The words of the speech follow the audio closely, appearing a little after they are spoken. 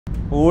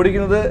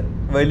ഓടിക്കുന്നത്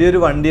വലിയൊരു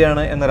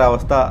വണ്ടിയാണ്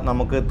എന്നൊരവസ്ഥ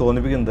നമുക്ക്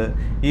തോന്നിപ്പിക്കുന്നത്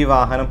ഈ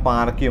വാഹനം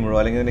പാർക്ക് ചെയ്യുമ്പോഴോ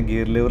അല്ലെങ്കിൽ ഇതിൻ്റെ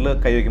ഗിയർ ലിവറിൽ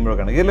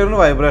കൈവയ്ക്കുമ്പോഴൊക്കെയാണ്. ഗിയർ ലിവറിന്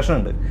വൈബ്രേഷൻ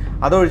ഉണ്ട്.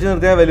 അത് ഒഴിച്ചു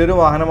നിർത്തിയാൽ വലിയൊരു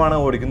വാഹനമാണ്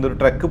ഓടിക്കുന്നത്, ഒരു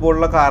ട്രക്ക്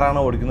പോലുള്ള കാറാണ്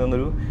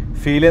ഓടിക്കുന്നതെന്നൊരു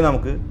ഫീലേ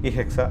നമുക്ക് ഈ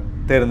ഹെക്സ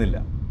തരുന്നില്ല.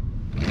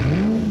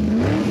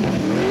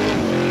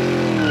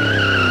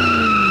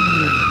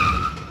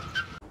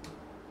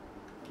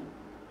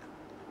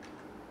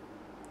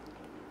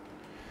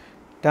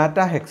 ടാറ്റ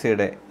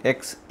ഹെക്സയുടെ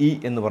XE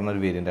എന്ന്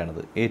പറഞ്ഞൊരു വേരിയൻ്റാണിത്,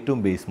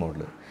 ഏറ്റവും ബേസ്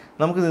മോഡൽ.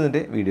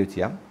 നമുക്കിതിൻ്റെ വീഡിയോ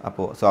ചെയ്യാം.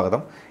 അപ്പോൾ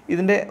സ്വാഗതം.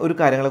 ഇതിൻ്റെ ഒരു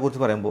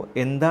കാര്യങ്ങളെക്കുറിച്ച് പറയുമ്പോൾ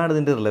എന്താണ്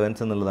ഇതിൻ്റെ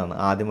റിലവൻസ് എന്നുള്ളതാണ്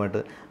ആദ്യമായിട്ട്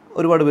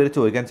ഒരുപാട് പേര്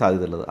ചോദിക്കാൻ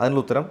സാധ്യതയുള്ളത്.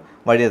 അതിനുള്ള ഉത്തരം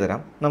വഴിയെ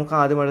തരാം. നമുക്ക്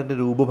ആദ്യമായിട്ട് ഇതിൻ്റെ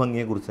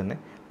രൂപഭംഗിയെക്കുറിച്ച് തന്നെ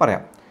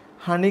പറയാം.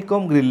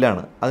 ഹണികോം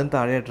ഗ്രില്ലാണ്, അതിന്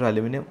താഴെയായിട്ടൊരു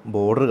അലുമിനിയം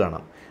ബോർഡർ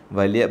കാണാം.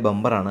 വലിയ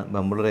ബമ്പറാണ്,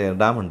 ബമ്പറിൽ എയർ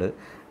ഡാം ഉണ്ട്.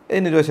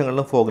 ഇതിന്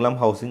ഇരുവശങ്ങളിലും ഫോഗ്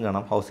ലാമ്പ് ഹൗസിംഗ്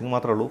കാണാം. ഹൗസിംഗ്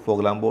മാത്രമേ ഉള്ളൂ,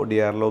 ഫോഗ് ലാമ്പോ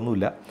DRLO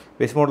ഒന്നുമില്ല.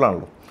 ബേസ്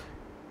മോഡലാണല്ലോ.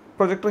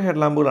 പ്രൊജക്ടർ ഹെഡ്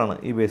ലാമ്പുകളാണ്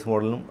ഈ ബേസ്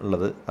മോഡലിനും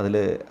ഉള്ളത്. അതിൽ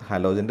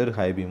ഹാലോജൻ്റെ ഒരു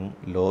ഹൈ ബീമും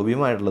ലോ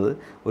ബീമായിട്ടുള്ളത്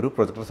ഒരു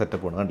പ്രൊജക്ടർ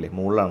സെറ്റപ്പാണ്. കണ്ടില്ലേ,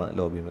 മുകളിലാണ്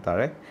ലോ ബീം,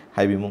 താഴെ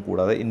ഹൈ ബീമും,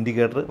 കൂടാതെ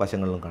ഇൻഡിക്കേറ്റർ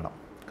വശങ്ങളിലും കാണാം.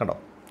 കണ്ടോ,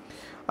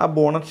 ആ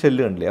ബോണറ്റ്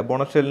ഷെല്ല് കണ്ടില്ലേ, ആ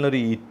ബോണറ്റ് ഷെല്ലിന്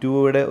ഒരു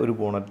E2യുടെ ഒരു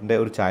ബോണറ്റിൻ്റെ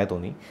ഒരു ചായ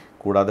തോന്നി.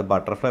 കൂടാതെ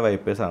ബട്ടർഫ്ലൈ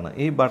വൈപ്പേഴ്സാണ്.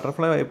 ഈ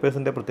ബട്ടർഫ്ലൈ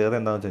വൈപ്പേഴ്സിൻ്റെ പ്രത്യേകത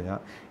എന്താണെന്ന് വെച്ച് കഴിഞ്ഞാൽ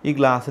ഈ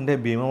ഗ്ലാസിൻ്റെ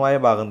ഭീമമായ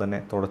ഭാഗം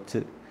തന്നെ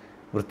തുടച്ച്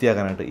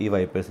വൃത്തിയാക്കാനായിട്ട് ഈ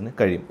വൈപ്പേഴ്സിന്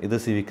കഴിയും. ഇത്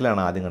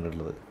സിവിക്കിലാണ് ആദ്യം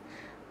കണ്ടിട്ടുള്ളത്.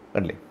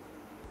 കണ്ടില്ലേ,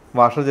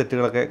 വാഷർ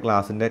ജെറ്റുകളൊക്കെ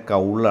ഗ്ലാസിൻ്റെ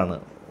കൗളിലാണ്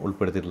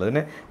ഉൾപ്പെടുത്തിയിട്ടുള്ളത്.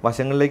 പിന്നെ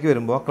വശങ്ങളിലേക്ക്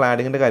വരുമ്പോൾ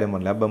ക്ലാഡിങ്ങിൻ്റെ കാര്യം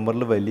പറഞ്ഞില്ല. ആ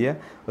ബമ്പറിൽ വലിയ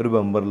ഒരു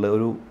ബമ്പറിൽ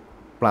ഒരു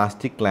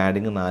പ്ലാസ്റ്റിക്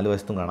ക്ലാഡിങ് 4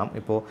 വശത്തും കാണാം.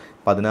 ഇപ്പോൾ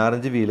 16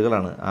 ഇഞ്ച്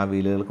വീലുകളാണ്. ആ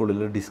വീലുകൾക്കുള്ളിൽ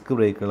ഡിസ്ക്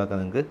ബ്രേക്കുകളൊക്കെ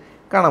നിങ്ങൾക്ക്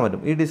കാണാൻ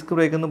പറ്റും. ഈ ഡിസ്ക്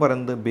ബ്രേക്ക് എന്ന്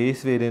പറയുന്നത്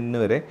ബേസ്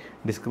വേരിയൻറ്റിന് വരെ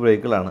ഡിസ്ക്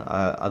ബ്രേക്കുകളാണ്.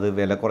 അത്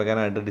വില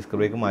കുറയ്ക്കാനായിട്ട് ഡിസ്ക്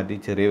ബ്രേക്ക് മാറ്റി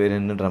ചെറിയ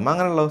വേരിയൻറ്റിന് ഡ്രം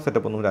അങ്ങനെയുള്ള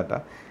സെറ്റപ്പൊന്നും ടാറ്റ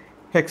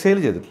ഹെക്സയിൽ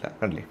ചെയ്തിട്ടില്ല.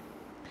 കണ്ടില്ലേ,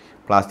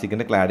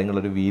 പ്ലാസ്റ്റിക്കിൻ്റെ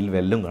ക്ലാഡിങ്ങുള്ളൊരു വീൽ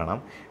വെല്ലും കാണാം.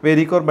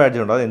 വെരിക്കോർ ബാഡ്ജ്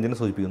ഉണ്ട്, അത് എഞ്ചിനെ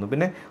സൂചിപ്പിക്കുന്നു.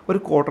 പിന്നെ ഒരു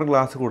ക്വാർട്ടർ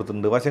ഗ്ലാസ്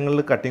കൊടുത്തിട്ടുണ്ട്.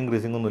 വശങ്ങളിൽ കട്ടിങ്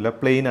ഗ്രീസിംഗ് ഒന്നുമില്ല,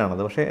 പ്ലെയിൻ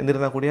ആണത്. പക്ഷേ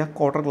എന്നിരുന്നാൽ കൂടി ആ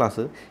ക്വാർട്ടർ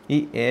ഗ്ലാസ് ഈ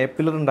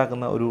പില്ലർ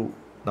ഉണ്ടാക്കുന്ന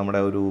നമ്മുടെ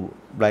ഒരു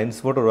ബ്ലൈൻഡ്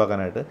സ്പോട്ട്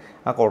ഒഴിവാക്കാനായിട്ട്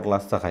ആ ക്വാർട്ടർ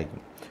ഗ്ലാസ്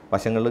സഹായിക്കും.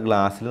 വശങ്ങളിൽ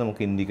ഗ്ലാസ്സിൽ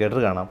നമുക്ക് ഇൻഡിക്കേറ്റർ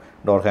കാണാം.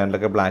 ഡോർ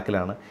ഹാൻഡിലൊക്കെ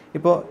ബ്ലാക്കിലാണ്.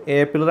 ഇപ്പോൾ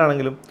പില്ലർ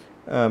ആണെങ്കിലും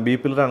B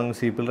പില്ലർ ആണെങ്കിലും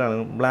C പില്ലർ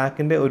ആണെങ്കിലും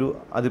ബ്ലാക്കിൻ്റെ ഒരു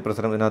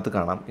അതിപ്രസരം ഇതിനകത്ത്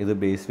കാണാം. ഇത്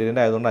ബേസ്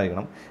വേരിയൻ്റ്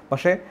ആയതുകൊണ്ടായിരിക്കണം.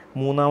 പക്ഷേ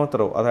മൂന്നാമത്തെ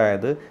റോ,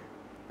 അതായത്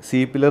C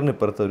പില്ലറിന്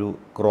ഇപ്പുറത്തൊരു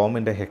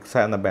ക്രോമിൻ്റെ ഹെക്സ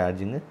എന്ന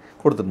ബാഡ്ജിങ്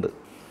കൊടുത്തിട്ടുണ്ട്.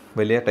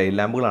 വലിയ ടൈൽ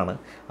ലാമ്പുകളാണ്,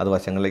 അത്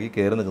വശങ്ങളിലേക്ക്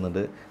കയറി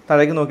നിൽക്കുന്നുണ്ട്.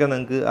 താഴേക്ക് നോക്കിയാൽ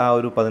നിങ്ങൾക്ക് ആ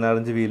ഒരു 16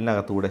 ഇഞ്ച്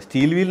വീലിനകത്തൂടെ,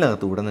 സ്റ്റീൽ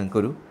വീലിനകത്തൂടെ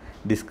നിങ്ങൾക്കൊരു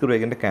ഡിസ്ക്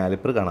ബ്രേക്കിൻ്റെ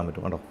കാലിപ്പർ കാണാൻ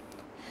പറ്റും. കണ്ടോ,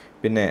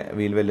 പിന്നെ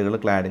വീൽ വെല്ലുകൾ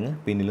ക്ലാഡിങ്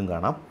പിന്നിലും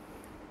കാണാം.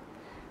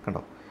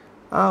 കണ്ടോ,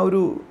 ആ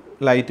ഒരു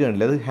ലൈറ്റ്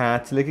കണ്ടില്ല, അത്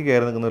ഹാച്ചിലേക്ക്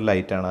കയറി നിൽക്കുന്ന ഒരു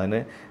ലൈറ്റാണ്. അതിന്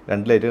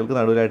 2 ലൈറ്റുകൾക്ക്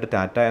നടുവിലായിട്ട്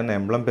ടാറ്റ എന്ന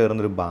എംബ്ലം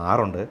പേരുന്നൊരു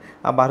ബാറുണ്ട്.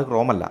 ആ ബാർ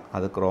ക്രോമല്ല,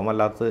 അത്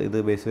ക്രോമല്ലാത്ത ഇത്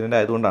ബേസ് വേരിയൻ്റ്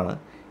ആയതുകൊണ്ടാണ്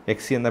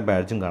XE എന്ന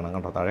ബാഡ്ജും കാണാം.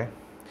 കണ്ടോ, താഴെ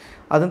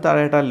അതിന്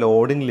താഴെയായിട്ട് ആ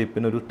ലോഡിംഗ്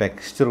ലിപ്പിനൊരു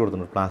ടെക്സ്ചർ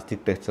കൊടുത്തിട്ടുണ്ട്,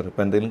 പ്ലാസ്റ്റിക് ടെക്സ്ചർ.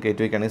 ഇപ്പോൾ എന്തെങ്കിലും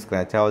കയറ്റി വയ്ക്കുകയാണെങ്കിൽ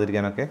സ്ക്രാച്ച്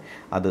ആവാതിരിക്കാനൊക്കെ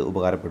അത്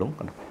ഉപകാരപ്പെടും.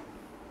 കണ്ടോ,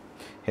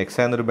 ഹെക്സ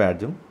എന്നൊരു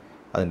ബാഡ്ജും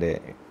അതിൻ്റെ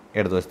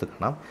ഇടതുവശത്ത്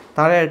കാണാം.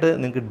 താഴെയായിട്ട്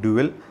നിങ്ങൾക്ക്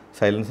ഡ്യുവൽ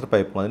സൈലൻസർ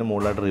പൈപ്പും അതിന്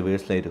മുകളിലായിട്ട്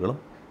റിവേഴ്സ് ലൈറ്റുകളും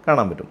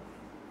കാണാൻ പറ്റും.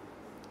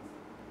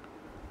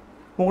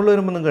 മുകളിൽ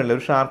വരുമ്പോൾ നിങ്ങൾക്ക് കണ്ടില്ല,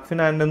 ഒരു ഷാർക്ക്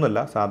ഫിൻ ആൻഡ് ഒന്നുമല്ല,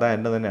 സാധാ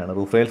ആൻഡ് തന്നെയാണ്.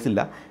 റൂഫ് റെയിൽസ്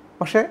ഇല്ല,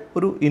 പക്ഷേ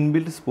ഒരു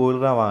ഇൻബിൽറ്റ്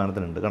സ്പോയിലർ ആ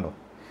വാഹനത്തിനുണ്ട്. കണ്ടോ,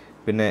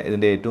 പിന്നെ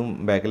ഇതിൻ്റെ ഏറ്റവും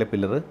ബാക്കിലെ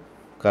പില്ലർ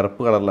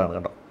കറുപ്പ് കളറിലാണ്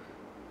കണ്ടോ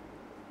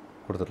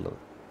കൊടുത്തിട്ടുള്ളത്.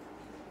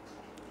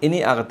 ഇനി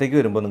അകത്തേക്ക്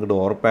വരുമ്പോൾ നിങ്ങൾക്ക്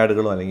ഡോർ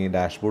പാഡുകളും അല്ലെങ്കിൽ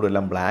ഡാഷ്ബോർഡും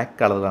എല്ലാം ബ്ലാക്ക്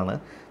കളറാണ്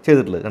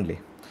ചെയ്തിട്ടുള്ളത്. കണ്ടില്ലേ,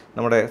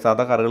 നമ്മുടെ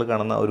സാധാ കാറുകൾ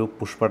കാണുന്ന ഒരു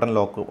പുഷ് ബട്ടൺ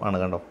ലോക്ക് ആണ്.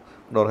 കണ്ടോ,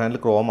 ഡോർ ഹാൻഡിൽ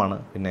ക്രോമാണ്.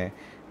 പിന്നെ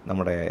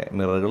നമ്മുടെ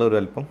മിററുകൾ ഒരു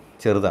അല്പം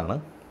ചെറുതാണ്.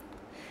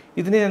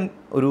 ഇതിനെ ഞാൻ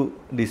ഒരു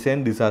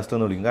ഡിസൈൻ ഡിസാസ്റ്റർ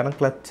എന്ന് വിളിക്കും. കാരണം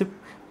ക്ലച്ച്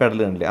പെഡൽ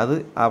കണ്ടില്ലേ, അത്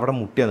അവിടെ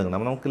മുട്ടിയാണ്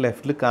നിൽക്കുന്നത്. അപ്പോൾ നമുക്ക്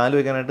ലെഫ്റ്റിൽ കാല്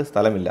വയ്ക്കാനായിട്ട്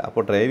സ്ഥലമില്ല.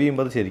 അപ്പോൾ ഡ്രൈവ്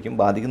ചെയ്യുമ്പോൾ അത് ശരിക്കും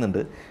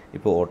ബാധിക്കുന്നുണ്ട്.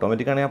 ഇപ്പോൾ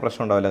ഓട്ടോമാറ്റിക്കാണെങ്കിൽ ആ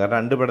പ്രശ്നം ഉണ്ടാവില്ല, കാരണം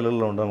 2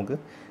 പെഡലുകളുള്ളതുകൊണ്ട് നമുക്ക്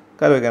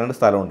കാല് വയ്ക്കാനായിട്ട്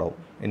സ്ഥലം ഉണ്ടാവും.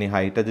 ഇനി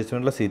ഹൈറ്റ്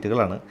അഡ്ജസ്റ്റ്മെൻറ്റുള്ള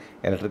സീറ്റുകളാണ്,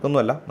 ഇലക്ട്രിക്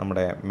ഒന്നുമല്ല,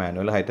 നമ്മുടെ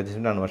മാനുവൽ ഹൈറ്റ്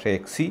അഡ്ജസ്റ്റ്മെൻ്റ് ആണ്. പക്ഷേ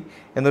XE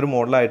എന്നൊരു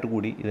മോഡലായിട്ട്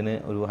കൂടി ഇതിന്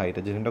ഒരു ഹൈറ്റ്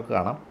അഡ്ജസ്റ്റ്മെൻ്റ് ഒക്കെ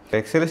കാണാം.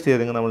 എക്സൈൽ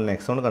സ്റ്റിയറിംഗ് നമ്മൾ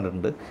നെക്സോൺ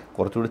കണ്ടിട്ടുണ്ട്,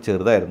 കുറച്ചുകൂടി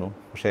ചെറുതായിരുന്നു.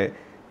 പക്ഷേ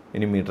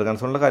ഇനി മീറ്റർ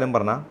കൺസോളിൻ്റെ കാര്യം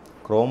പറഞ്ഞാൽ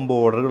ക്രോം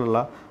ബോർഡറുകളുള്ള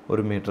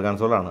ഒരു മീറ്റർ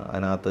കൺസോളാണ്.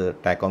 അതിനകത്ത്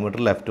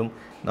ടാക്കോമീറ്റർ ലെഫ്റ്റും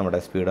നമ്മുടെ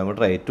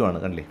സ്പീഡോമീറ്റർ റൈറ്റും ആണ്.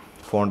 കണ്ടില്ലേ,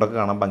 ഫോണ്ടൊക്കെ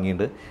കാണാൻ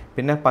ഭംഗിയുണ്ട്.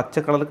 പിന്നെ പച്ച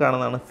കളർ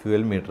കാണുന്നതാണ്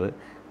ഫ്യൂവൽ മീറ്റർ.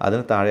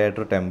 അതിന്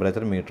താഴെയായിട്ടൊരു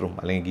ടെമ്പറേച്ചർ മീറ്ററും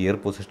അല്ലെങ്കിൽ ഗിയർ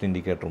പൊസിഷൻ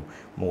ഇൻഡിക്കേറ്ററും,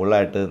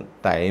 മുകളിലായിട്ട്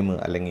ടൈം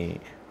അല്ലെങ്കിൽ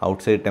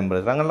ഔട്ട്സൈഡ്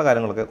ടെമ്പറേച്ചർ അങ്ങനെയുള്ള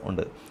കാര്യങ്ങളൊക്കെ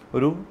ഉണ്ട്.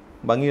 ഒരു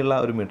ഭംഗിയുള്ള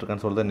ഒരു മീറ്റർ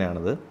കൺസോൾ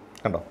തന്നെയാണിത്.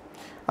 കണ്ടോ,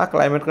 ആ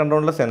ക്ലൈമറ്റ്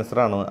കൺട്രോളിൻ്റെ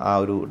സെൻസറാണ് ആ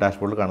ഒരു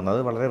ഡാഷ്ബോർഡിൽ കാണുന്നത്.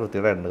 അത് വളരെ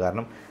വൃത്തികേടായിട്ടുണ്ട്,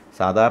 കാരണം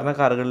സാധാരണ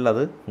കാറുകളിൽ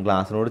അത്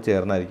ഗ്ലാസിനോട്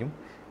ചേർന്നായിരിക്കും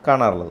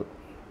കാണാറുള്ളത്.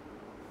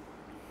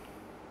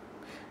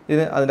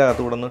 ഇതിന് അതിൻ്റെ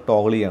അകത്തുകൂടെ ഒന്ന്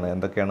ടോഗിൾ ചെയ്യണം.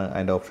 എന്തൊക്കെയാണ്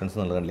അതിൻ്റെ ഓപ്ഷൻസ്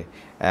എന്നുള്ളത് കണ്ടില്ലേ,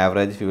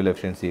 average fuel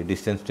efficiency,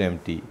 distance to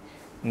എംറ്റി,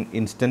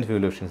 instant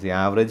fuel efficiency,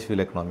 average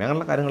fuel economy,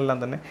 അങ്ങനെയുള്ള കാര്യങ്ങളെല്ലാം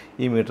തന്നെ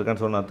ഈ മീറ്റർ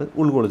കൺസോളിനകത്ത്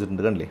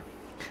ഉൾക്കൊള്ളിച്ചിട്ടുണ്ട്. കണ്ടില്ലേ,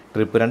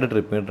 2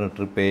 ട്രിപ്പ് മീറ്റർ,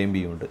 ട്രിപ്പ് എയും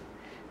ബിയും ഉണ്ട്.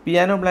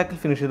 പിയാനോ ബ്ലാക്കിൽ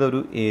ഫിനിഷ് ചെയ്ത ഒരു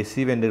AC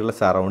വെൻറ്റുകളുടെ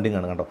സറൗണ്ടിങ്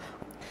ആണ്. കണ്ടോ,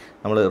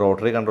 നമ്മൾ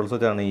റോട്ടറി കൺട്രോൾസ്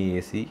വെച്ചാണ് ഈ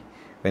AC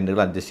വെൻറ്റുകൾ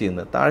അഡ്ജസ്റ്റ്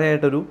ചെയ്യുന്നത്.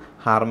 താഴെയായിട്ടൊരു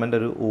ഹാർമൻ്റെ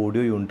ഒരു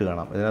ഓഡിയോ യൂണിറ്റ്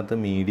കാണാം. ഇതിനകത്ത്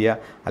മീഡിയ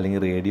അല്ലെങ്കിൽ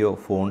റേഡിയോ,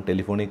 ഫോൺ,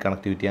 ടെലിഫോണിക്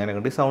കണക്ടിവിറ്റി അങ്ങനെ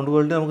കണ്ടി സൗണ്ട്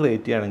ക്വാളിറ്റി നമുക്ക്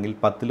റേറ്റ് ചെയ്യുകയാണെങ്കിൽ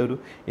 10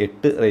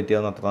 8 റേറ്റ്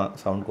ചെയ്യാവുന്ന അത്ര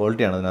സൗണ്ട്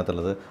ക്വാളിറ്റിയാണ്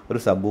ഇതിനകത്തുള്ളത്.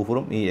 ഒരു സബ്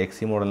വൂഫറും ഈ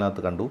XE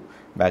മോഡലിനകത്ത് കണ്ടു,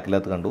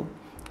 ബാക്കിനകത്ത് കണ്ടു.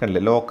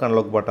 കണ്ടില്ലേ, ലോക്ക്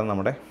അൺലോക്ക് ബട്ടൺ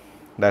നമ്മുടെ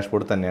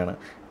ഡാഷ്ബോർഡ് തന്നെയാണ്,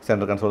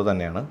 സെൻട്രൽ കൺസോൾ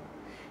തന്നെയാണ്.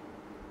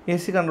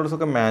 AC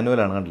കൺട്രോൾസൊക്കെ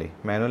മാനുവലാണ്, കണ്ടില്ലേ,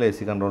 മാനുവൽ AC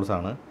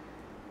കൺട്രോൾസാണ്.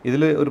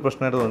 ഇതിൽ ഒരു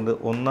പ്രശ്നമായിട്ട് തോന്നുന്നത്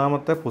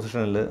ഒന്നാമത്തെ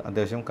പൊസിഷനിൽ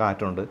അത്യാവശ്യം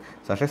കാറ്റുണ്ട്,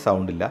 പക്ഷേ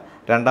സൗണ്ടില്ല.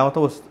 രണ്ടാമത്തെ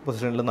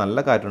പൊസിഷനിൽ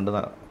നല്ല കാറ്റുണ്ട്,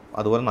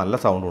 അതുപോലെ നല്ല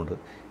സൗണ്ടുണ്ട്.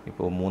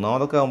 ഇപ്പോൾ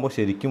മൂന്നാമതൊക്കെ ആകുമ്പോൾ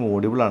ശരിക്കും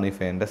ഓഡിബിളാണ് ഈ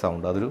ഫാനിൻ്റെ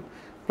സൗണ്ട്. അതൊരു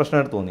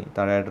പ്രശ്നമായിട്ട് തോന്നി.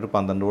 താഴെയായിട്ടൊരു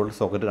 12 വോൾട്ട്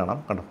സോക്കറ്റ് കാണാം,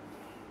 കണ്ടോ.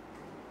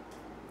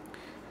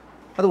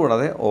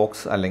 അതുകൂടാതെ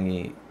ഓക്സ് അല്ലെങ്കിൽ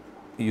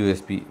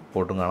USB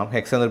പോർട്ടും കാണാം.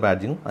 ഹെക്സ എന്നൊരു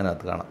ബാഡ്ജിങ്ങും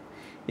അതിനകത്ത് കാണാം.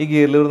 ഈ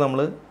ഗിയർ ലിവർ നമ്മൾ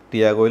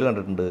ടിയാഗോയിൽ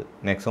കണ്ടിട്ടുണ്ട്,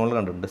 നെക്സോണിൽ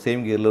കണ്ടിട്ടുണ്ട്. സെയിം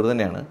ഗിയർ ലിവർ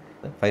തന്നെയാണ്,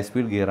 5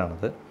 സ്പീഡ്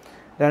ഗിയറാണത്.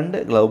 2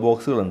 ഗ്ലൗ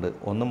ബോക്സുകളുണ്ട്,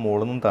 ഒന്ന്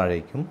മുകളിൽ നിന്നും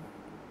താഴേക്കും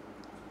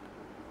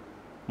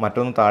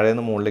മറ്റൊന്ന് താഴെ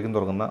നിന്ന് മുകളിലേക്കും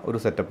തുറക്കുന്ന ഒരു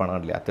സെറ്റപ്പാണ്,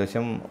 കണ്ടില്ലേ.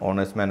 അത്യാവശ്യം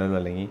ഓണേഴ്സ് മാനുവലും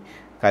അല്ലെങ്കിൽ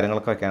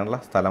കാര്യങ്ങളൊക്കെ വയ്ക്കാനുള്ള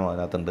സ്ഥലം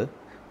അതിനകത്തുണ്ട്.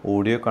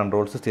 ഓഡിയോ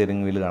കൺട്രോൾസ്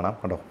സ്റ്റിയറിംഗ് വീല് കാണാം,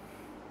 കണ്ടോ.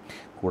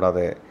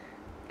 കൂടാതെ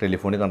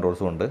ടെലിഫോണിക്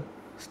കൺട്രോൾസും ഉണ്ട്.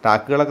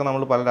 സ്റ്റാക്കുകളൊക്കെ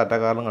നമ്മൾ പല ഡാറ്റ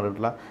കാറിലും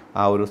കണ്ടിട്ടുള്ള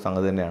ആ ഒരു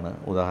സംഗതി തന്നെയാണ്.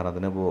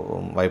 ഉദാഹരണത്തിന് ഇപ്പോൾ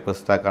വൈപ്പർ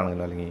സ്റ്റാക്ക്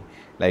ആണെങ്കിലും അല്ലെങ്കിൽ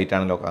ലൈറ്റ്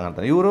ആണെങ്കിലും ഒക്കെ അങ്ങനെ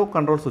തന്നെ. യൂറോ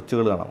കൺട്രോൾ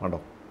സ്വിച്ചുകൾ കാണാം, കണ്ടോ.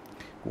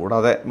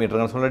 കൂടാതെ മീറ്റർ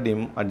കൺസോളിൻ്റെ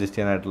ഡിം അഡ്ജസ്റ്റ്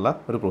ചെയ്യാനായിട്ടുള്ള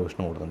ഒരു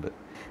പ്രൊവിഷനും കൊടുക്കുന്നുണ്ട്.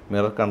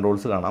 മിറർ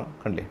കൺട്രോൾസ് കാണാം,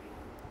 കണ്ടില്ലേ.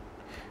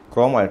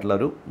 ക്രോം ആയിട്ടുള്ള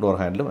ഒരു ഡോർ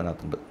ഹാൻഡിലും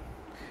അതിനകത്തുണ്ട്.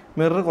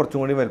 മിറർ കുറച്ചും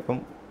കൂടി വലുപ്പം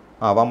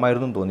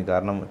ആവാമായിരുന്നു എന്ന് തോന്നി,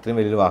 കാരണം ഇത്രയും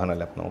വലിയൊരു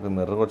വാഹനമല്ല. അപ്പോൾ നമുക്ക്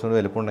മിറർ കുറച്ചും കൂടി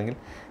വലുപ്പം ഉണ്ടെങ്കിൽ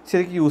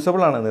ശരിക്കും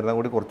യൂസബിൾ ആണ്, എന്നിരുന്നാൽ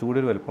കൂടി കുറച്ചുകൂടി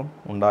ഒരു വലുപ്പം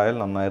ഉണ്ടായാൽ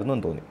നന്നായിരുന്നു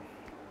എന്ന് തോന്നി.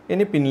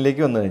 ഇനി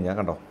പിന്നിലേക്ക് വന്നു കഴിഞ്ഞാൽ,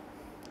 കണ്ടോ,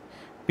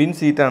 പിൻ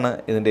സീറ്റാണ്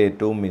ഇതിൻ്റെ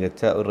ഏറ്റവും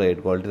മികച്ച ഒരു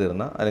റൈഡ് ക്വാളിറ്റി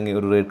തരുന്ന അല്ലെങ്കിൽ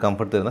ഒരു റൈഡ്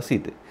കംഫർട്ട് തരുന്ന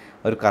സീറ്റ്.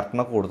 ഒരു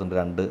കർട്ടനൊക്കെ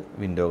കൊടുത്തിട്ടുണ്ട് 2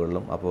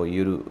 വിൻഡോകളിലും. അപ്പോൾ ഈ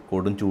ഒരു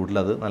കൊടും ചൂടിൽ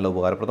അത് നല്ല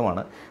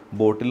ഉപകാരപ്രദമാണ്.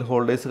 ബോട്ടിൽ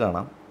ഹോൾഡേഴ്സ്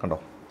കാണാം, കണ്ടോ.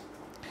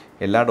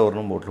 എല്ലാ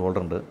ഡോറിനും ബോട്ടിൽ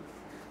ഹോൾഡർ ഉണ്ട്.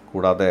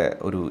 കൂടാതെ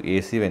ഒരു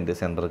AC വെൻറ്റ്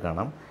സെൻറ്റർ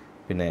കാണാം.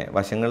 പിന്നെ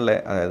വശങ്ങളിലെ,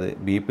 അതായത്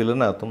B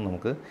പില്ലറിനകത്തും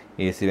നമുക്ക്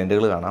AC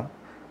വെൻറ്റുകൾ കാണാം,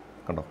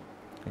 കണ്ടോ.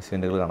 AC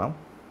വെൻറ്റുകൾ കാണാം.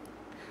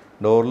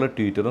 ഡോറിൽ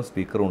ട്വീറ്ററും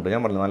സ്പീക്കറും ഉണ്ട്.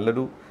 ഞാൻ പറഞ്ഞു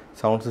നല്ലൊരു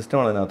സൗണ്ട്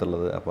സിസ്റ്റമാണ്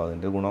അതിനകത്തുള്ളത്. അപ്പോൾ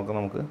അതിൻ്റെ ഗുണമൊക്കെ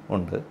നമുക്ക്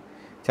ഉണ്ട്.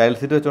 ചൈൽഡ്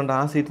സീറ്റ് വെച്ചുകൊണ്ട്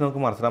ആ സീറ്റ്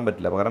നമുക്ക് മറിച്ചിടാൻ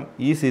പറ്റില്ല, പകരം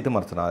ഈ സീറ്റ്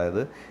മറിച്ചിടാം.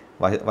 അതായത്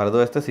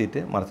വലതുവശത്തെ സീറ്റ്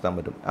മറിച്ചിടാൻ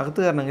പറ്റും. അകത്ത്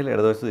കയറണമെങ്കിൽ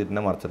ഇടതുവശത്തെ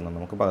സീറ്റിനെ മറിച്ചിടണം.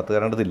 നമുക്ക് അകത്ത്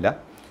കയറേണ്ടതില്ല,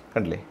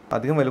 കണ്ടില്ലേ.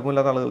 അധികം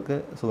വലുപ്പമില്ലാത്ത ആളുകൾക്ക്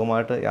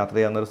സുഖമായിട്ട് യാത്ര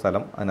ചെയ്യാവുന്നൊരു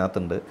സ്ഥലം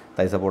അതിനകത്തുണ്ട്.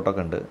 തൈ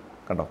സപ്പോർട്ടൊക്കെ ഉണ്ട്,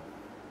 കണ്ടോ.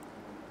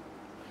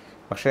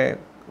 പക്ഷേ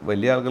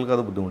വലിയ ആളുകൾക്ക്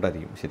അത്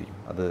ബുദ്ധിമുട്ടായിരിക്കും ശരിക്കും,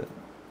 അത്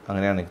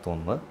അങ്ങനെയാണ് എനിക്ക്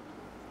തോന്നുന്നത്.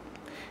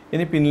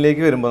 ഇനി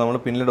പിന്നിലേക്ക് വരുമ്പോൾ നമ്മൾ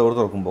പിന്നിലെ ഡോർ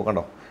തുറക്കുമ്പോൾ,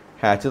 കണ്ടോ,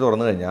 ഹാച്ച്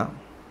തുറന്നു കഴിഞ്ഞാൽ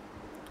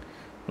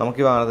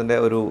നമുക്ക് ഈ വാഹനത്തിൻ്റെ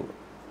ഒരു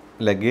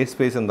ലഗേജ്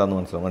സ്പേസ് എന്താണെന്ന്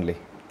മനസ്സിലാവും, കണ്ടില്ലേ.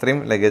 ഇത്രയും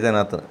ലഗേജ്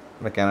അതിനകത്ത്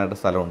വെക്കാനായിട്ട്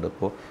സ്ഥലമുണ്ട്.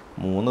 ഇപ്പോൾ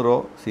 3 റോ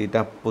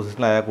സീറ്റ്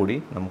പൊസിഷനിലായാൽ കൂടി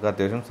നമുക്ക്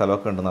അത്യാവശ്യം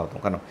സ്ഥലമൊക്കെ ഉണ്ടെന്ന്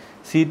അർത്ഥം. കാരണം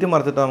സീറ്റ്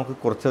മറിച്ചിട്ട് നമുക്ക്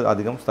കുറച്ച്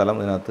അധികം സ്ഥലം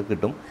ഇതിനകത്ത്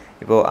കിട്ടും.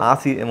 ഇപ്പോൾ ആ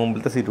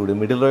മുമ്പിലത്തെ സീറ്റ് കൂടി,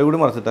 മിഡിൽ റോ കൂടി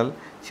മറിച്ചിട്ടാൽ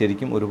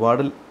ശരിക്കും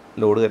ഒരുപാട്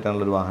ലോഡ്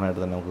കയറ്റാനുള്ളൊരു വാഹനമായിട്ട്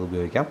തന്നെ നമുക്ക്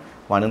ഉപയോഗിക്കാം.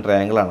 1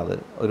 ട്രയാങ്കിളാണത്.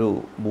 ഒരു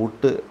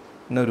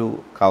ബൂട്ടിനൊരു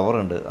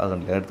കവറുണ്ട്, അത്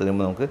കണ്ടില്ല. എടുത്ത്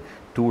കഴിയുമ്പോൾ നമുക്ക്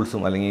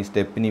ടൂൾസും അല്ലെങ്കിൽ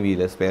സ്റ്റെപ്പിനി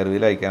വീല്, സ്പെയർ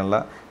വീല് അയക്കാനുള്ള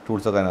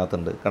ടൂൾസൊക്കെ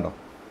അതിനകത്തുണ്ട്, കണ്ടോ.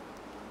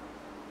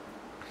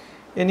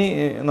 ഇനി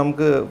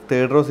നമുക്ക്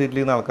 3rd റോ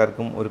സീറ്റിലിരുന്ന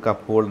ആൾക്കാർക്കും ഒരു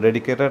കപ്പ് ഹോൾഡർ,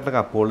 ഡെഡിക്കേറ്റഡ് ആയിട്ടുള്ള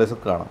കപ്പ്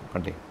ഹോൾഡേഴ്സൊക്കെ കാണാം,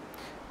 കണ്ടേ.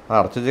 അത്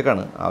അടച്ചു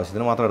വെച്ചേക്കാണ്,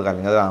 ആവശ്യത്തിന് മാത്രം എടുക്കാം,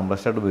 അല്ലെങ്കിൽ അത്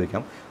ആംബ്രസ്റ്റായിട്ട്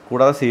ഉപയോഗിക്കാം.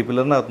 കൂടാതെ സീ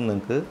പില്ലറിനകത്ത്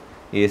നിങ്ങൾക്ക്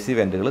AC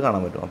വെൻറ്റുകൾ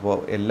കാണാൻ പറ്റും. അപ്പോൾ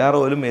എല്ലാ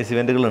റോയിലും AC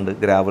വെൻറ്റുകളുണ്ട്,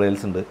 ഗ്രാബ്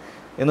റെയിൽസ് ഉണ്ട്.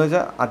 എന്ന്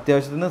വെച്ചാൽ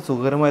അത്യാവശ്യത്തിന്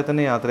സുഖകരമായി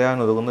തന്നെ യാത്ര ചെയ്യാൻ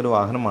ഒതുങ്ങുന്നൊരു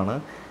വാഹനമാണ്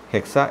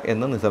ഹെക്സ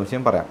എന്ന്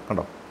നിസ്സംശയം പറയാം,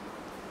 കണ്ടോ.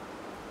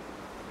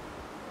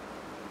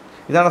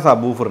 ഇതാണ്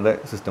സബ് വൂഫറിൻ്റെ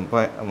സിസ്റ്റം.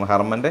 ഇപ്പോൾ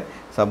ഹർമൻ്റെ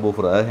സബ്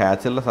വൂഫർ, അതായത്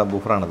ഹാച്ചിലുള്ള സബ്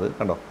വൂഫറാണത്,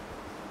 കണ്ടോ.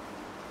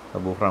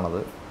 സബ്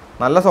വൂഫറാണത്.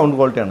 നല്ല സൗണ്ട്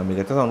ക്വാളിറ്റിയാണ്,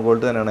 മികച്ച സൗണ്ട്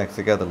ക്വാളിറ്റി തന്നെയാണ്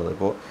ഹെക്സയ്ക്കകത്തുള്ളത്.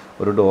 ഇപ്പോൾ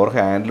ഒരു ഡോർ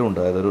ഹാൻഡിലും ഉണ്ട്,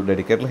 അതായത് ഒരു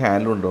ഡെഡിക്കേറ്റഡ്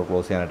ഹാൻഡിലും ഉണ്ട് ഡോർ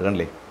ക്ലോസ് ചെയ്യാനായിട്ട്,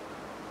 കണ്ടില്ലേ.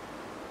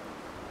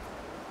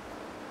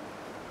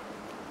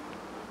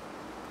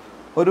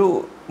 ഒരു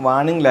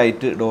വാർണിംഗ്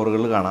ലൈറ്റ്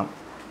ഡോറുകളിൽ കാണാം.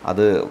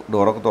 അത്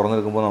ഡോറൊക്കെ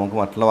തുറന്നെടുക്കുമ്പോൾ നമുക്ക്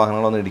മറ്റുള്ള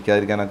വാഹനങ്ങളൊന്നും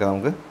ഇടിക്കാതിരിക്കാനൊക്കെ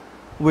നമുക്ക്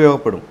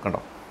ഉപയോഗപ്പെടും,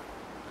 കണ്ടോ.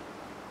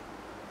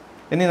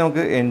 ഇനി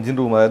നമുക്ക് എൻജിൻ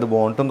റൂം, അതായത്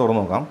ബോണറ്റും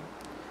തുറന്ന് നോക്കാം.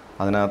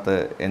 അതിനകത്ത്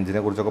എൻജിനെ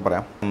കുറിച്ചൊക്കെ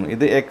പറയാം.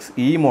 ഇത്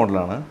XE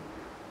മോഡലാണ്.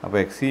 അപ്പോൾ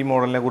XE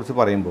മോഡലിനെ കുറിച്ച്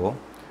പറയുമ്പോൾ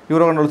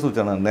യൂറോ കൺട്രോൾ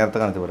സ്വിച്ചാണ് നേരത്തെ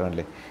കാണിച്ച്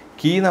പറയാനല്ലേ.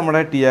 കീ നമ്മുടെ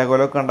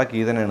ടിയാഗോയിലൊക്കെ കണ്ട കീ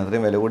തന്നെയാണ്.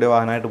 ഇത്രയും വില കൂടിയ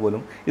വാഹനമായിട്ട്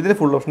പോലും ഇതിൽ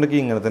ഫുൾ ഓപ്ഷൻ്റെ കീ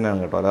ഇങ്ങനെ തന്നെയാണ്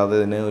കേട്ടോ. അല്ലാതെ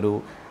ഇതിന് ഒരു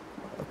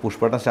പുഷ്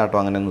ബട്ടൺ സ്റ്റാർട്ടോ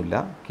അങ്ങനെയൊന്നുമില്ല.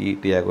 കീ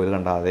ടിയാഗോയിൽ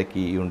കണ്ട അതേ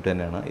കീ യൂണിറ്റ്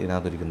തന്നെയാണ്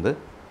ഇതിനകത്തിരിക്കുന്നത്.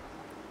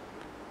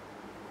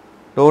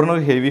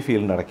 ഡോറിനൊരു ഹെവി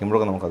ഫീലുണ്ട്,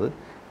 അടയ്ക്കുമ്പോഴൊക്കെ നമുക്കത്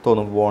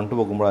തോന്നും. ബോണറ്റ്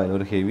പോകുമ്പോൾ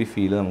അതിനൊരു ഹെവി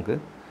ഫീൽ നമുക്ക്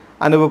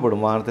അനുഭവപ്പെടും.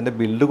 വാഹനത്തിൻ്റെ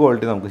ബിൽഡ്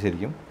ക്വാളിറ്റി നമുക്ക്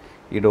ശരിക്കും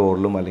ഈ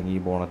ഡോറിലും അല്ലെങ്കിൽ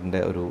ഈ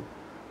ബോണറ്റിൻ്റെ ഒരു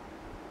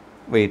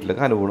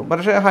വെയിറ്റിലൊക്കെ അനുഭവപ്പെടും.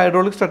 പക്ഷേ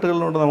ഹൈഡ്രോളിക്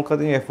സ്റ്റട്ടുകളിലുണ്ട്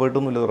നമുക്കധികം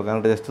എഫേർട്ടൊന്നുമില്ല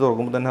തുറക്കാനായിട്ട്. ജസ്റ്റ്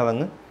തുറക്കുമ്പോൾ തന്നെ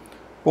അതങ്ങ്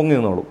പൊങ്ങി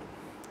നിന്നോളും.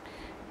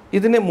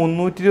 ഇതിന്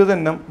 320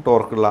 Nm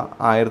ടോർക്കുള്ള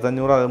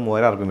 1500 അതായത്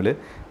 3000 RPM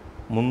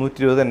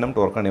 320 Nm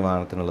ടോർക്കാണ് ഈ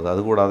വാഹനത്തിനുള്ളത്.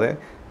 അതുകൂടാതെ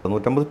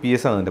 150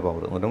 PS ആണ് ഇതിൻ്റെ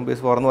പവർ. 150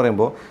 PS പവർ എന്ന്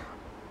പറയുമ്പോൾ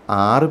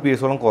 6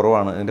 PS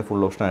കുറവാണ് ഇതിൻ്റെ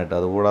ഫുൾ ഓപ്ഷനായിട്ട്.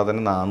 അതുകൂടാതെ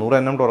തന്നെ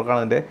 400 Nm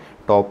ടോർക്കാണ് ഇതിൻ്റെ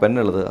ടോപ്പ്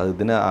എൻഡ് ഉള്ളത്. അത്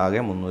ഇതിന്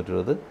ആകെ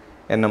 320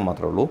 Nm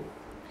മാത്രമേ ഉള്ളൂ.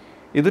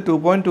 ഇത്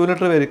 2.2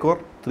 ലിറ്റർ വെരിക്കോർ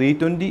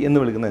 320 എന്ന്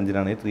വിളിക്കുന്ന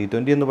എഞ്ചിനാണ്. ഈ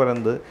 320 എന്ന്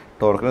പറയുന്നത്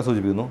ടോർക്കിനെ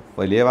സൂചിപ്പിക്കുന്നു.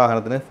 വലിയ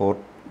വാഹനത്തിന്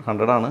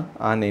 400 ആണ്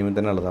ആ നെയിമിൽ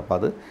തന്നെ ഉള്ളത്.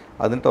 അപ്പോൾ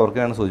അതിന്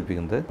ടോർക്കിനാണ്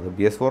സൂചിപ്പിക്കുന്നത്. അത്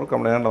BS4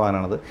 കമ്പനിയുടെ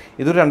വാഹനമാണത്.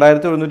 ഇതൊരു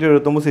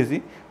 2179 cc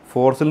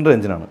 4 സിലിണ്ടർ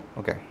എഞ്ചിനാണ്.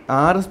 ഓക്കെ,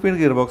 6 സ്പീഡ്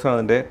ഗിയർ ബോക്സാണ്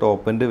അതിൻ്റെ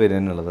ടോപ്പ് എൻഡ്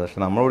വേരിയൻ്റ് ഉള്ളത്.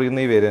 പക്ഷേ നമ്മൾ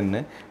ഓടിക്കുന്ന ഈ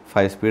വേരിയൻറ്റിന്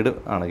 5 സ്പീഡ്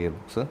ആണ് ഗിയർ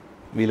ബോക്സ്.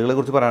 വീലുകളെ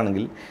കുറിച്ച്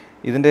പറയുകയാണെങ്കിൽ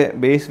ഇതിൻ്റെ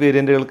ബേസ്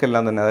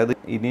വേരിയൻറ്റുകൾക്കെല്ലാം തന്നെ, അതായത്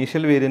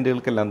ഇനീഷ്യൽ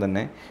വേരിയൻറ്റുകൾക്കെല്ലാം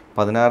തന്നെ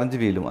 16 ഇഞ്ച്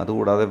വീലും,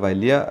 അതുകൂടാതെ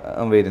വലിയ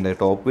വേരിയൻ്റ്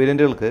ടോപ്പ്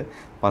വേരിയൻറ്റുകൾക്ക്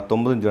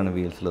 19 ഇഞ്ചാണ്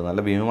വീൽസുള്ളത്.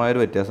 നല്ല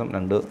ഭീമമായൊരു വ്യത്യാസം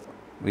രണ്ട്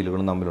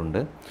വീലുകളും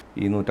തമ്മിലുണ്ട്.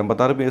 ഈ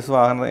 156 PS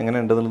വാഹനം എങ്ങനെ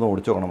ഉണ്ടെന്നുള്ളത്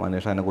ഓടിച്ചു നോക്കണം,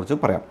 അതിനുശേഷം അതിനെക്കുറിച്ച്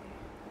പറയാം.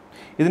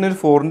 ഇതിനൊരു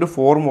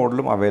 4x4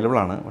 മോഡലും അവൈലബിൾ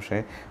ആണ്, പക്ഷേ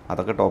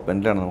അതൊക്കെ ടോപ്പ്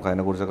എൻഡിലാണ്. നമുക്ക്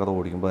അതിനെക്കുറിച്ചൊക്കെ അത്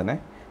ഓടിക്കുമ്പോൾ തന്നെ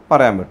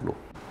പറയാൻ പറ്റുള്ളൂ.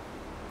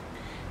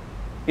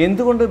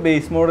 എന്തുകൊണ്ട്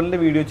ബേസ് മോഡലിൻ്റെ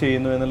വീഡിയോ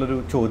ചെയ്യുന്നു എന്നുള്ളൊരു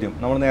ചോദ്യം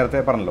നമ്മൾ നേരത്തെ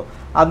പറഞ്ഞല്ലോ,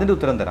 അതിൻ്റെ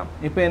ഉത്തരം തരാം.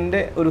 ഇപ്പോൾ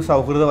എൻ്റെ ഒരു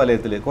സൗഹൃദ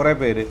വലയത്തിൽ കുറേ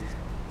പേര്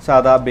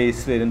സാധാ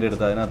ബേസ് വേരിയൻ്റ്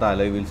എടുത്ത് അതിനകത്ത്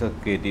അലോയ് വീൽസൊക്കെ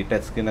കയറ്റി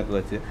ടച്ച് സ്ക്രീനൊക്കെ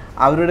വെച്ച്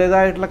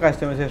അവരുടേതായിട്ടുള്ള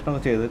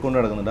കസ്റ്റമൈസേഷനൊക്കെ ചെയ്ത് കൊണ്ടു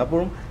നടക്കുന്നുണ്ട്.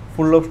 അപ്പോഴും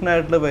ഫുൾ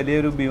ഓപ്ഷനായിട്ടുള്ള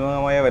വലിയൊരു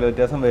ഭീമമായ വില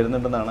വ്യത്യാസം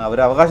വരുന്നുണ്ടെന്നാണ് അവർ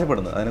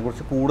അവകാശപ്പെടുന്നത്.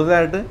 അതിനെക്കുറിച്ച്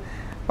കൂടുതലായിട്ട്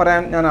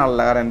പറയാൻ ഞാൻ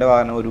ആളല്ല, കാരണം എൻ്റെ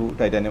വാഹനം ഒരു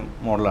ടൈറ്റാനിയം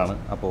മോഡലാണ്.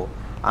 അപ്പോൾ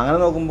അങ്ങനെ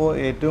നോക്കുമ്പോൾ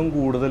ഏറ്റവും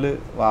കൂടുതൽ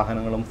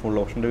വാഹനങ്ങളും ഫുൾ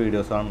ഓപ്ഷൻ്റെ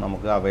വീഡിയോസാണ്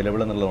നമുക്ക്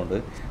അവൈലബിൾ എന്നുള്ളതുകൊണ്ട്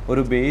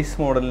ഒരു ബേസ്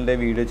മോഡലിൻ്റെ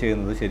വീഡിയോ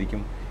ചെയ്യുന്നത്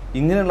ശരിക്കും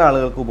ഇങ്ങനെയുള്ള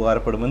ആളുകൾക്ക്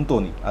ഉപകാരപ്പെടുമെന്ന്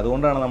തോന്നി.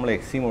 അതുകൊണ്ടാണ് നമ്മൾ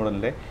XE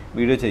മോഡലിൻ്റെ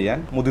വീഡിയോ ചെയ്യാൻ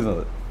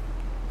മുതിർന്നത്.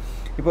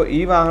 ഇപ്പോൾ ഈ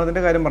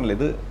വാഹനത്തിൻ്റെ കാര്യം പറഞ്ഞില്ല,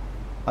 ഇത്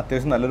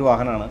അത്യാവശ്യം നല്ലൊരു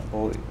വാഹനമാണ്.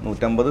 ഇപ്പോൾ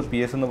 150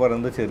 PS എന്ന്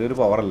പറയുന്നത് ചെറിയൊരു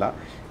പവറല്ല.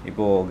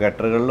 ഇപ്പോൾ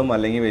ഗട്ടറുകളിലും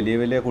അല്ലെങ്കിൽ വലിയ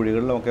വലിയ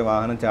കുഴികളിലുമൊക്കെ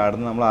വാഹനം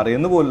ചാടുന്ന നമ്മൾ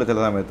അറിയുന്ന പോലില്ല ചില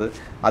സമയത്ത്.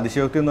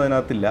 അതിശയോക്തിയൊന്നും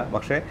അതിനകത്തില്ല.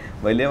 പക്ഷേ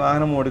വലിയ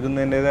വാഹനം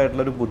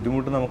ഓടിക്കുന്നതിൻ്റേതായിട്ടുള്ളൊരു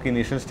ബുദ്ധിമുട്ട് നമുക്ക്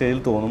ഇനീഷ്യൽ സ്റ്റേജിൽ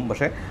തോന്നും.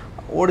 പക്ഷേ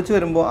ഓടിച്ചു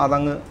വരുമ്പോൾ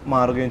അതങ്ങ്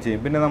മാറുകയും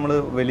ചെയ്യും. പിന്നെ നമ്മൾ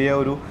വലിയ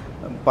ഒരു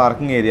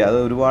പാർക്കിംഗ് ഏരിയ, അത്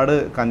ഒരുപാട്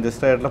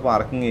കൺജസ്റ്റഡ് ആയിട്ടുള്ള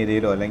പാർക്കിംഗ്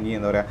ഏരിയയിലോ അല്ലെങ്കിൽ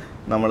എന്താ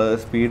പറയുക നമ്മൾ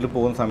സ്പീഡിൽ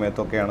പോകുന്ന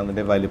സമയത്തൊക്കെയാണ്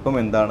അതിൻ്റെ വലിപ്പം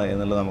എന്താണ്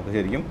എന്നുള്ളത് നമുക്ക്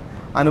ശരിക്കും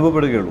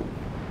അനുഭവപ്പെടുകയുള്ളൂ.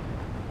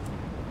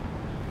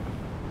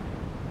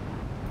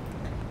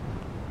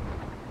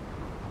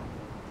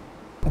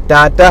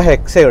 ടാറ്റ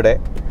ഹെക്സയുടെ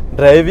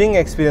ഡ്രൈവിംഗ്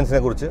എക്സ്പീരിയൻസിനെ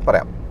കുറിച്ച്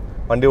പറയാം.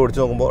 വണ്ടി ഓടിച്ചു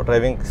നോക്കുമ്പോൾ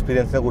ഡ്രൈവിംഗ്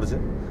എക്സ്പീരിയൻസിനെ കുറിച്ച്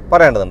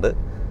പറയേണ്ടതുണ്ട്.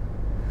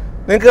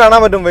 നിങ്ങൾക്ക് കാണാൻ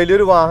പറ്റും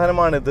വലിയൊരു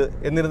വാഹനമാണിത്.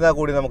 എന്നിരുന്നാൽ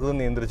കൂടി നമുക്കിത്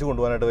നിയന്ത്രിച്ച്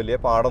കൊണ്ടുപോകാനായിട്ട് വലിയ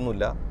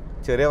പാടൊന്നുമില്ല.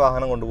 ചെറിയ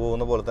വാഹനം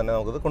കൊണ്ടുപോകുന്ന പോലെ തന്നെ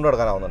നമുക്കിത് കൊണ്ടു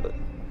നടക്കാനാവുന്നുണ്ട്.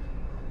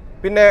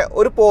 പിന്നെ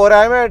ഒരു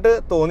പോരായ്മയായിട്ട്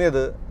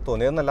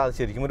തോന്നിയതെന്നല്ല, അത്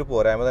ശരിക്കും ഒരു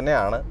പോരായ്മ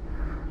തന്നെയാണ്.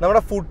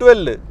 നമ്മുടെ ഫുട്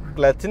വെല്ല്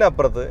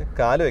ക്ലച്ചിനപ്പുറത്ത്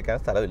കാല് വയ്ക്കാൻ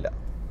സ്ഥലമില്ല.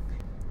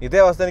 ഇതേ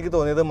അവസ്ഥ എനിക്ക്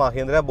തോന്നിയത്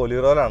മഹീന്ദ്ര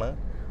ബൊലീറോയിലാണ്.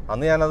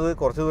 അന്ന് ഞാനത്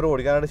കുറച്ച് ദൂരം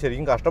ഓടിക്കാനായിട്ട്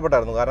ശരിക്കും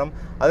കഷ്ടപ്പെട്ടായിരുന്നു. കാരണം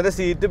അതിൻ്റെ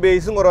സീറ്റ്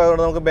ബേസും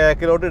കുറവായതുകൊണ്ട് നമുക്ക്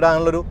ബാക്കിലോട്ട്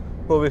ഇടാനുള്ളൊരു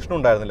പ്രൊവിഷനും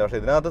ഉണ്ടായിരുന്നില്ല. പക്ഷേ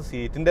ഇതിനകത്ത്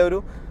സീറ്റിൻ്റെ ഒരു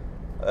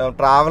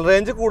ട്രാവൽ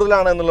റേഞ്ച്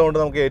കൂടുതലാണ് എന്നുള്ളതുകൊണ്ട്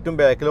നമുക്ക് ഏറ്റവും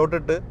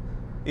ബാക്കിലോട്ടിട്ട്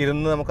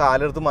ഇരുന്ന് നമുക്ക്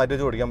കാലെടുത്ത് മാറ്റി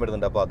വെച്ച് ഓടിക്കാൻ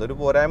പറ്റുന്നുണ്ട്. അപ്പോൾ അതൊരു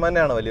പോരായ്മ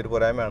തന്നെയാണ്, വലിയൊരു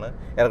പോരായ്മയാണ്.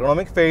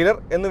 എർഗണോമിക് ഫെയിലർ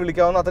എന്ന്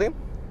വിളിക്കാവുന്ന അത്രയും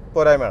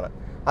പോരായ്മയാണ്.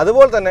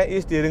 അതുപോലെ തന്നെ ഈ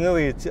സ്റ്റിയറിംഗ്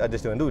റീച്ച്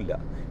അഡ്ജസ്റ്റ്മെൻറ്റും ഇല്ല.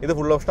 ഇത്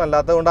ഫുൾ ഓപ്ഷൻ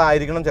അല്ലാത്തത്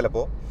കൊണ്ടായിരിക്കണം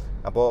ചിലപ്പോൾ.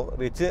 അപ്പോൾ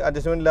റീച്ച്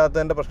അഡ്ജസ്റ്റ്മെൻറ്റ്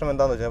ഇല്ലാത്തതിൻ്റെ പ്രശ്നം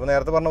എന്താണെന്ന് വെച്ചാൽ, അപ്പോൾ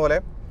നേരത്തെ പറഞ്ഞ പോലെ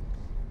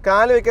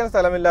കാല് വയ്ക്കാൻ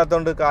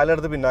സ്ഥലമില്ലാത്തതുകൊണ്ട്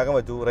കാലെടുത്ത് പിന്നാക്കം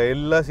വെച്ചു,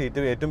 റെയിലിലെ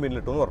സീറ്റ് ഏറ്റവും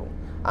പിന്നിലിട്ടു എന്ന് പറഞ്ഞു.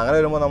 അങ്ങനെ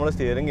വരുമ്പോൾ നമ്മൾ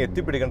സ്റ്റിയറിംഗ്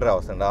എത്തിപ്പിടിക്കേണ്ട ഒരു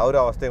അവസ്ഥയുണ്ട്. ആ ഒരു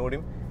അവസ്ഥയും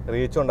കൂടിയും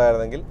റീച്ച്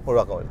ഉണ്ടായിരുന്നെങ്കിൽ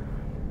ഒഴിവാക്കാൻ പറ്റും.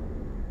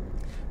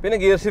 പിന്നെ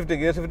ഗിയർ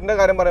ഷിഫ്റ്റിൻ്റെ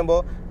കാര്യം പറയുമ്പോൾ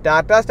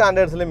ടാറ്റ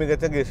സ്റ്റാൻഡേർഡ്സിൽ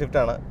മികച്ച ഗിയർ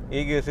ഷിഫ്റ്റാണ്.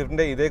 ഈ ഗിയർ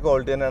ഷിഫ്റ്റിൻ്റെ ഇതേ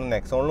ക്വാളിറ്റി തന്നെയാണ്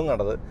നെക്സോണിലും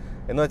കണ്ടത്.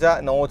 എന്ന് വെച്ചാൽ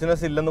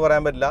നോച്ച്നെസ് ഇല്ലെന്ന്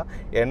പറയാൻ പറ്റില്ല.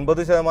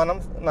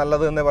 80%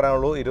 നല്ലത് എന്നേ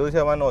പറയാനുള്ളൂ.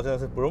 20%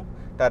 നോച്ച്നെസ് ഇപ്പോഴും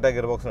ടാറ്റ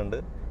ഗിയർ ബോക്സിനുണ്ട്.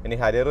 ഇനി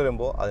ഹരിയർ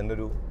വരുമ്പോൾ അതിൻ്റെ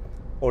ഒരു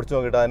ഓടിച്ചു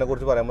നോക്കിയിട്ട്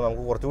അതിനെക്കുറിച്ച് പറയുമ്പോൾ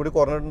നമുക്ക് കുറച്ചുകൂടി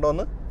കുറഞ്ഞിട്ടുണ്ടോ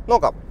എന്ന്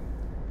നോക്കാം.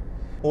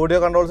 Audio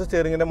controls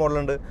സ്റ്റിയറിംഗിൻ്റെ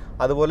മോഡലുണ്ട്.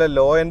 അതുപോലെ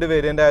ലോ എൻഡ്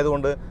വേരിയൻ്റ്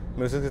ആയതുകൊണ്ട്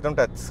മ്യൂസിക് സിസ്റ്റം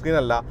ടച്ച് സ്ക്രീൻ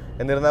അല്ല.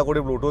 എന്നിരുന്നാൽ കൂടി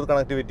ബ്ലൂടൂത്ത്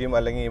കണക്ടിവിറ്റിയും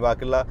അല്ലെങ്കിൽ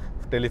ബാക്കിയുള്ള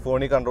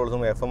ടെലിഫോണിക്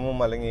കൺട്രോൾസും FM-ഉം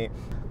അല്ലെങ്കിൽ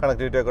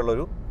കണക്ടിവിറ്റിയൊക്കെ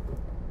ഉള്ളൊരു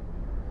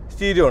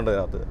സ്റ്റീരിയോ ഉണ്ട്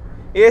ഇതിനകത്ത്.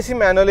 AC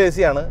മാനുവൽ AC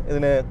ആണ്.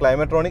 ഇതിന്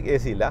ക്ലൈമട്രോണിക്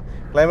AC ഇല്ല.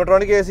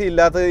 ക്ലൈമട്രോണിക് AC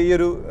ഇല്ലാത്ത ഈ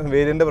ഒരു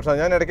വേരിയൻ്റ് പ്രശ്നം.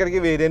 ഞാൻ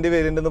ഇടയ്ക്കിടയ്ക്ക് വേരിയൻ്റ്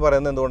എന്ന്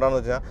പറയുന്നത്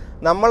എന്തുകൊണ്ടാണെന്ന് വെച്ചാൽ,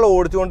 നമ്മൾ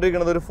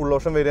ഓടിച്ചുകൊണ്ടിരിക്കുന്നത് ഒരു ഫുൾ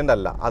ഓപ്ഷൻ വേരിയൻ്റ്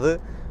അല്ല. അത്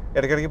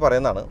ഇടയ്ക്കിടയ്ക്ക്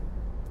പറയുന്നതാണ്.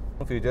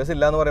 ഫീച്ചേഴ്സ്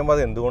ഇല്ല എന്ന് പറയുമ്പോൾ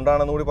അത്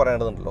എന്തുകൊണ്ടാണെന്ന് കൂടി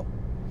പറയേണ്ടതുണ്ടല്ലോ.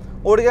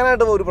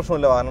 ഓടിക്കാനായിട്ട് ഒരു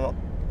പ്രശ്നമില്ല, വാഹനം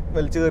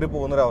വലിച്ചു കയറി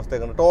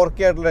പോകുന്നൊരവസ്ഥയൊക്കെ ഉണ്ട്.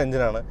 ടോർക്കി ആയിട്ടുള്ള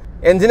എഞ്ചിനാണ്.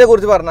 എഞ്ചിനെ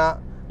കുറിച്ച് പറഞ്ഞാൽ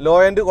ലോ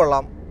എൻഡ്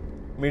കൊള്ളാം,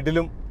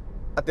 മിഡിലും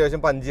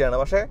അത്യാവശ്യം പഞ്ചിയാണ്.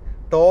 പക്ഷേ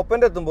ടോപ്പ്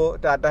എൻഡ് എത്തുമ്പോൾ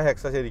ടാറ്റ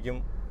ഹെക്സ ശരിക്കും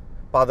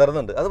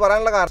പതറുന്നുണ്ട്. അത്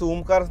പറയാനുള്ള കാരണം സൂം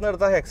കാർസിന്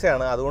എടുത്ത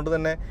ഹെക്സയാണ്. അതുകൊണ്ട്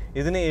തന്നെ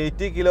ഇതിന്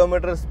 80 km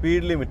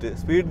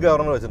സ്പീഡ്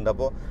ഗവർണർ വെച്ചിട്ടുണ്ട്.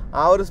 അപ്പോൾ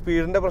ആ ഒരു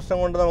സ്പീഡിൻ്റെ പ്രശ്നം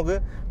കൊണ്ട് നമുക്ക്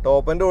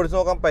ടോപ്പ് എൻഡ് ഓടിച്ച്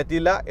നോക്കാൻ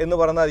പറ്റിയില്ല എന്ന്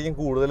പറയുന്നതായിരിക്കും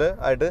കൂടുതൽ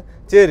ആയിട്ട്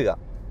ചേരുക.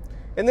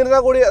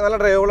 എന്നിരുന്നാൽ കൂടി നല്ല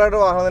ഡ്രൈവബിളായിട്ട്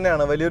വാഹനം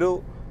തന്നെയാണ്. വലിയൊരു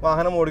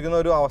വാഹനം ഓടിക്കുന്ന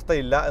ഒരു അവസ്ഥ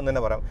ഇല്ല എന്ന്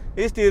തന്നെ പറയാം.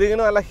 ഈ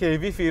സ്റ്റിയറിങ്ങിന് നല്ല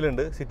ഹെവി ഫീൽ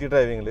ഉണ്ട് സിറ്റി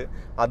ഡ്രൈവിങ്ങിൽ.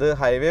 അത്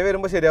ഹൈവേ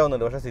വരുമ്പോൾ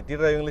ശരിയാവുന്നുണ്ട്, പക്ഷേ സിറ്റി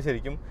ഡ്രൈവിങ്ങിൽ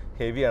ശരിക്കും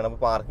ഹെവിയാണ്. അപ്പോൾ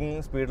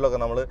പാർക്കിംഗ് സ്പീഡിലൊക്കെ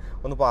നമ്മൾ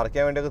ഒന്ന് പാർക്ക്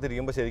ചെയ്യാൻ വേണ്ടിയൊക്കെ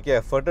തിരിക്കുമ്പോൾ ശരിക്കും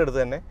എഫേർട്ട് എടുത്ത്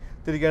തന്നെ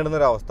തിരിക്കേണ്ടുന്ന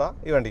ഒരു അവസ്ഥ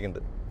ഈ വണ്ടിക്കുണ്ട്.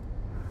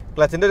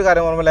 ക്ലച്ചിൻ്റെ ഒരു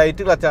കാര്യം പറയുമ്പോൾ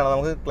ലൈറ്റ് ക്ലച്ചാണ്.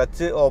 നമുക്ക്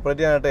ക്ലച്ച്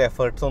ഓപ്പറേറ്റ് ചെയ്യാനായിട്ട്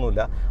എഫേർട്സ്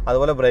ഒന്നുമില്ല.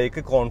 അതുപോലെ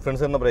ബ്രേക്ക്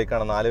കോൺഫിഡൻസ് തരുന്ന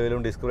ബ്രേക്കാണ്. 4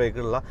 വീലും ഡിസ്ക്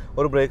ബ്രേക്കുള്ള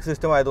ഒരു ബ്രേക്ക്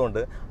സിസ്റ്റം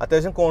ആയതുകൊണ്ട്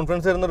അത്യാവശ്യം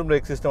കോൺഫിഡൻസ് തരുന്ന ഒരു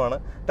ബ്രേക്ക് സിസ്റ്റമാണ്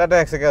ടാറ്റ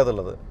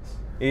ഹെക്സയ്ക്കകത്തുള്ളത്.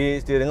 ഈ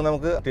സ്റ്റിയറിംഗ്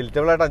നമുക്ക്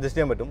ടിൽറ്റബിളായിട്ട് അഡ്ജസ്റ്റ്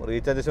ചെയ്യാൻ പറ്റും.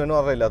 റീച്ച് അഡ്ജസ്റ്റ്മെൻറ്റ്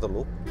മാത്രമേ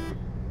ഇല്ലാത്തുള്ളൂ.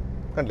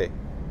 കണ്ടില്ലേ,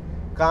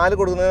 കാല്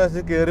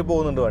കൊടുക്കുന്നതിനനുസരിച്ച് കയറി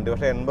പോകുന്നുണ്ട് വണ്ടി.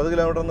 പക്ഷേ 80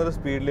 km എന്നൊരു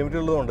സ്പീഡ് ലിമിറ്റ്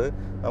ഉള്ളതുകൊണ്ട്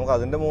നമുക്ക്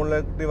അതിൻ്റെ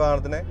മുകളിലേക്ക് ഈ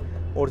വാഹനത്തിനെ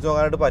ഓടിച്ചു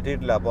നോക്കാനായിട്ട്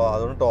പറ്റിയിട്ടില്ല. അപ്പോൾ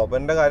അതുകൊണ്ട് ടോപ്പ്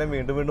എൻഡിൻ്റെ കാര്യം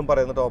വീണ്ടും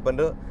പറയുന്നു. ടോപ്പ്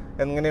എൻഡ്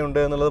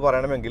എങ്ങനെയുണ്ട് എന്നുള്ളത്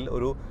പറയണമെങ്കിൽ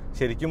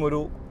ശരിക്കും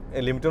ഒരു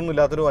ലിമിറ്റൊന്നും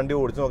ഇല്ലാത്തൊരു വണ്ടി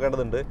ഓടിച്ചു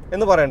നോക്കേണ്ടതുണ്ട്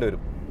എന്ന് പറയേണ്ടി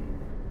വരും.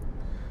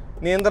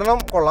 നിയന്ത്രണം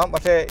കൊള്ളാം,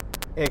 പക്ഷേ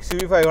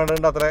XUV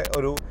 500 അത്ര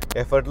ഒരു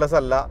എഫേർട്ട്ലെസ്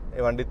അല്ല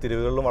ഈ വണ്ടി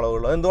തിരിവുകളിലും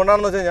വളവുകളിലും.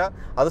 എന്തുകൊണ്ടാണെന്ന് വെച്ച് കഴിഞ്ഞാൽ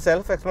അത്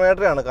സെൽഫ്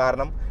എക്സ്പ്ലനേറ്ററി ആണ്.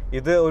 കാരണം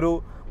ഇത് ഒരു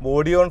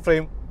ബോഡി ഓൺ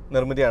ഫ്രെയിം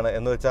നിർമ്മിതിയാണ്.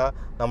 എന്ന് വെച്ചാൽ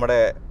നമ്മുടെ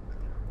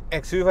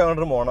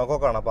XUV500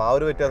 മോണോക്കോക്കാണ്. അപ്പോൾ ആ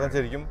ഒരു വ്യത്യാസം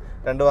ശരിക്കും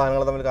രണ്ട്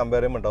വാഹനങ്ങൾ തമ്മിൽ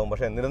കമ്പയർ ചെയ്യുമ്പോൾ ഉണ്ടാവും.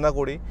 പക്ഷേ എന്നിരുന്നാൽ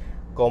കൂടി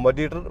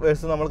കോമ്പറ്റീറ്റർ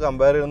വേഴ്സസ് നമ്മൾ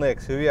കമ്പയർ ചെയ്യുന്നത്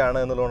XUV ആണ്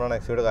എന്നുള്ളതുകൊണ്ടാണ്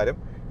XUVയുടെ കാര്യം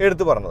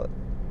എടുത്തു പറഞ്ഞത്.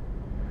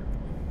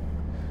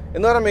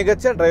 എന്ന് പറഞ്ഞാൽ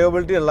മികച്ച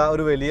ഡ്രൈവബിലിറ്റി ഉള്ള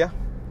ഒരു വലിയ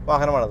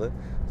വാഹനമാണത്.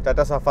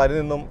 ടാറ്റ സഫാരിയിൽ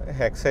നിന്നും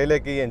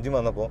ഹെക്സയിലേക്ക് ഈ എൻജിൻ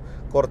വന്നപ്പോൾ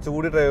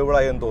കുറച്ചുകൂടി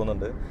ഡ്രൈവബിളായി എന്ന്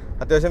തോന്നുന്നുണ്ട്.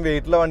 അത്യാവശ്യം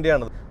വെയിറ്റുള്ള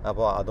വണ്ടിയാണ്.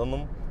 അപ്പോൾ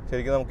അതൊന്നും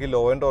ശരിക്കും നമുക്ക് ഈ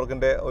ലോ ആൻഡ്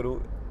ടോർക്കിൻ്റെ ഒരു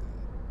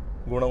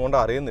ഗുണം കൊണ്ട്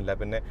അറിയുന്നില്ല.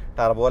 പിന്നെ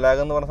ടർബോ ലാഗ്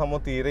എന്ന് പറഞ്ഞ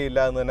സംഭവം തീരെ ഇല്ല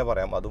എന്ന് തന്നെ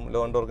പറയാം. അതും ലോ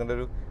ആൻഡ് ടോർക്കിൻ്റെ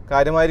ഒരു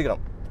കാര്യമായിരിക്കണം.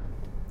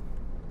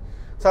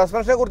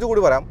 സസ്പെൻഷനെ കുറിച്ച്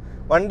കൂടി പറയാം.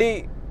 വണ്ടി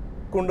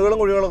കുണ്ടുകളും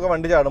കുഴികളൊക്കെ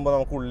വണ്ടി ചാടുമ്പോൾ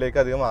നമുക്ക് ഉള്ളിലേക്ക്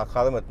അധികം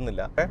ആഘാതം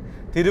എത്തുന്നില്ല.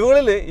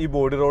 തിരിവുകളിൽ ഈ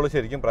ബോഡി റോൾ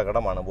ശരിക്കും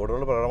പ്രകടമാണ്. ബോഡി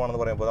റോൾ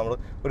പ്രകടമാണെന്ന് പറയുമ്പോൾ നമ്മൾ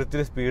ഒരു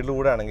ഇത്തിരി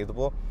സ്പീഡിലൂടെ ആണെങ്കിൽ,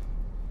 ഇതിപ്പോൾ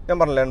ഞാൻ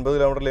പറഞ്ഞില്ല 80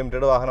 കിലോമീറ്റർ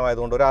ലിമിറ്റഡ്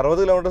വാഹനമായതുകൊണ്ട് ഒരു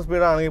 60 കിലോമീറ്റർ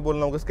സ്പീഡാണെങ്കിൽ പോലും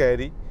നമുക്ക്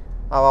സ്കാരി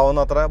ആവാവുന്ന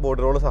അത്ര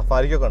ബോഡി റോൾ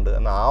സഫാരിക്കൊക്കെ ഉണ്ട്.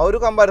 എന്നാൽ ആ ഒരു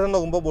കമ്പാരിസൺ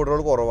നോക്കുമ്പോൾ ബോഡി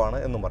റോൾ കുറവാണ്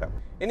എന്നും പറയാം.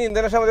 ഇനി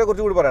ഇന്ധനക്ഷമതയെ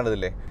കുറിച്ച് കൂടി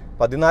പറയേണ്ടതില്ലേ.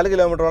 14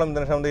 കിലോമീറ്ററോളം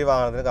ഇന്ധനക്ഷമത ഈ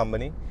വാഹനത്തിന്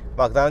കമ്പനി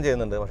വാഗ്ദാനം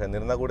ചെയ്യുന്നുണ്ട്. പക്ഷേ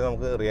എന്നിരുന്നാൽ കൂടി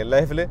നമുക്ക് റിയൽ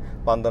ലൈഫിൽ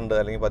 12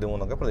 അല്ലെങ്കിൽ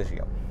 13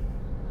 പ്രതീക്ഷിക്കാം.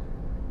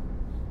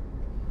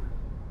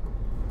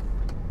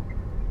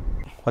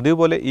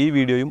 അതേപോലെ ഈ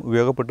വീഡിയോയും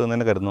ഉപയോഗപ്പെട്ടു എന്ന്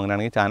തന്നെ കരുതുന്നു.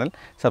 അങ്ങനെയാണെങ്കിൽ ചാനൽ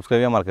സബ്സ്ക്രൈബ്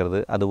ചെയ്യാൻ മറക്കരുത്.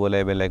 അതുപോലെ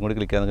ബെല്ലൈക്കൺ കൂടി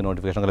ക്ലിക്ക് ചെയ്യാൻ നമുക്ക്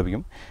നോട്ടിഫിക്കേഷൻ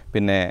ലഭിക്കും.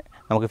 പിന്നെ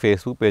നമുക്ക്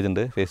ഫേസ്ബുക്ക്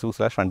പേജുണ്ട്,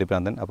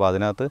 Facebook/Vandipranthan. അപ്പോൾ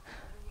അതിനകത്ത്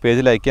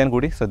പേജ് ലൈക്ക് ചെയ്യാൻ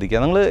കൂടി ശ്രദ്ധിക്കുക.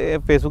 നിങ്ങൾ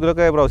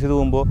ഫേസ്ബുക്കിലൊക്കെ ബ്രൗസ് ചെയ്ത്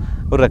പോകുമ്പോൾ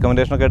ഒരു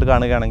റെക്കമെൻഡേഷനൊക്കെ ആയിട്ട്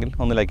കാണുകയാണെങ്കിൽ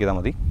ഒന്ന് ലൈക്ക് ചെയ്താൽ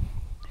മതി.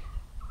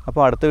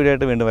 അപ്പോൾ അടുത്ത വീഡിയോ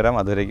ആയിട്ട് വീണ്ടും വരാം.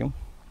 അതുവരേക്കും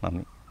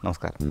നന്ദി,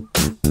 നമസ്കാരം.